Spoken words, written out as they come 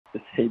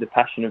to see the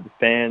passion of the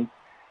fans.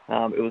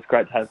 It was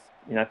great to have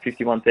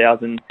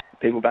 51,000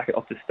 people back at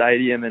Optus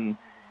Stadium, and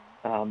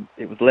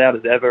it was loud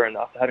as ever. And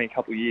after having a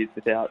couple of years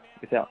without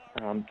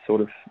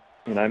sort of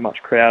much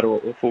crowd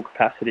or full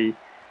capacity,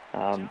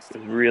 it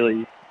was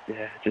really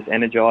just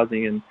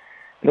energising and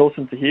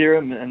awesome to hear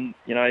them. And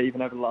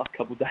even over the last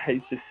couple of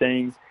days, just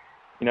seeing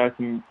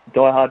some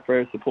diehard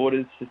Freo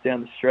supporters just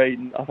down the street,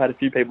 and I've had a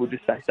few people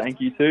just say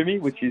thank you to me,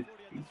 which is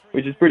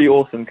pretty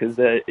awesome, because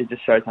it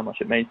just shows how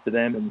much it means to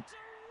them,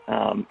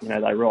 and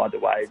they ride the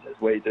waves as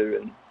we do.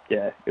 And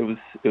it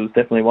was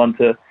definitely one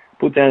to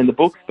put down in the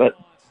books, but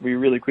we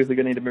really quickly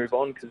going to need to move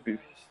on, because we've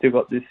still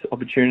got this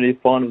opportunity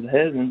of finals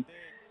ahead, and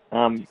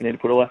we need to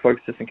put all our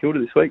focus to St Kilda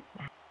this week.